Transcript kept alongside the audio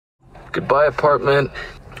Goodbye, apartment.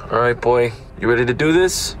 All right, boy. You ready to do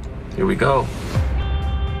this? Here we go.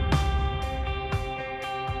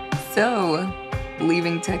 So,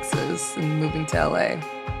 leaving Texas and moving to LA.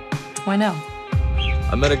 Why now?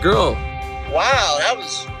 I met a girl. Wow, that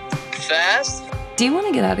was fast. Do you want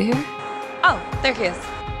to get out of here? Oh, there he is.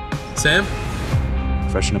 Sam?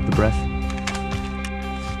 Freshen up the breath.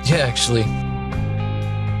 Yeah, actually.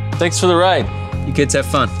 Thanks for the ride. You kids have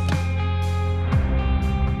fun.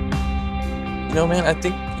 You know, man, I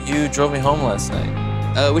think you drove me home last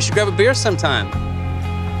night. We should grab a beer sometime.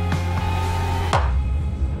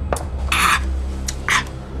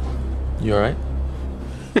 You all right?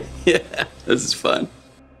 Yeah, this is fun.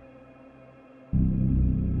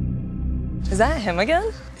 Is that him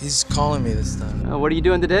again? He's calling me this time. What are you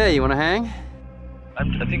doing today? You want to hang? I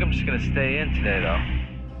think I'm just gonna stay in today, though.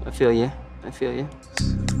 I feel you. I feel you.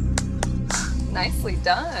 Nicely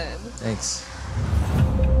done. Thanks.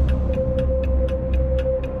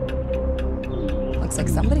 Looks like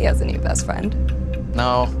somebody has a new best friend.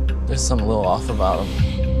 No, there's something a little off about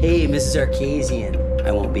him. Hey, Mrs. Arcasian.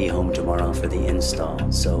 I won't be home tomorrow for the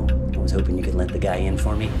install, so I was hoping you could let the guy in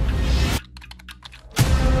for me.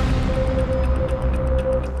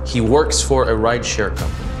 He works for a rideshare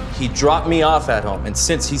company. He dropped me off at home, and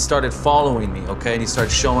since he started following me, okay, and he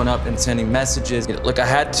started showing up and sending messages, look, I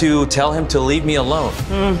had to tell him to leave me alone.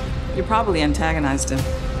 You probably antagonized him.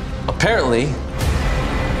 Apparently.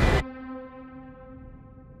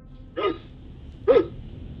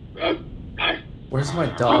 Where's my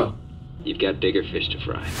dog? You've got bigger fish to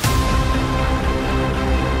fry.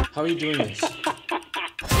 How are you doing this?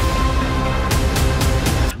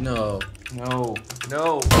 No, no,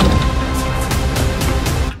 no.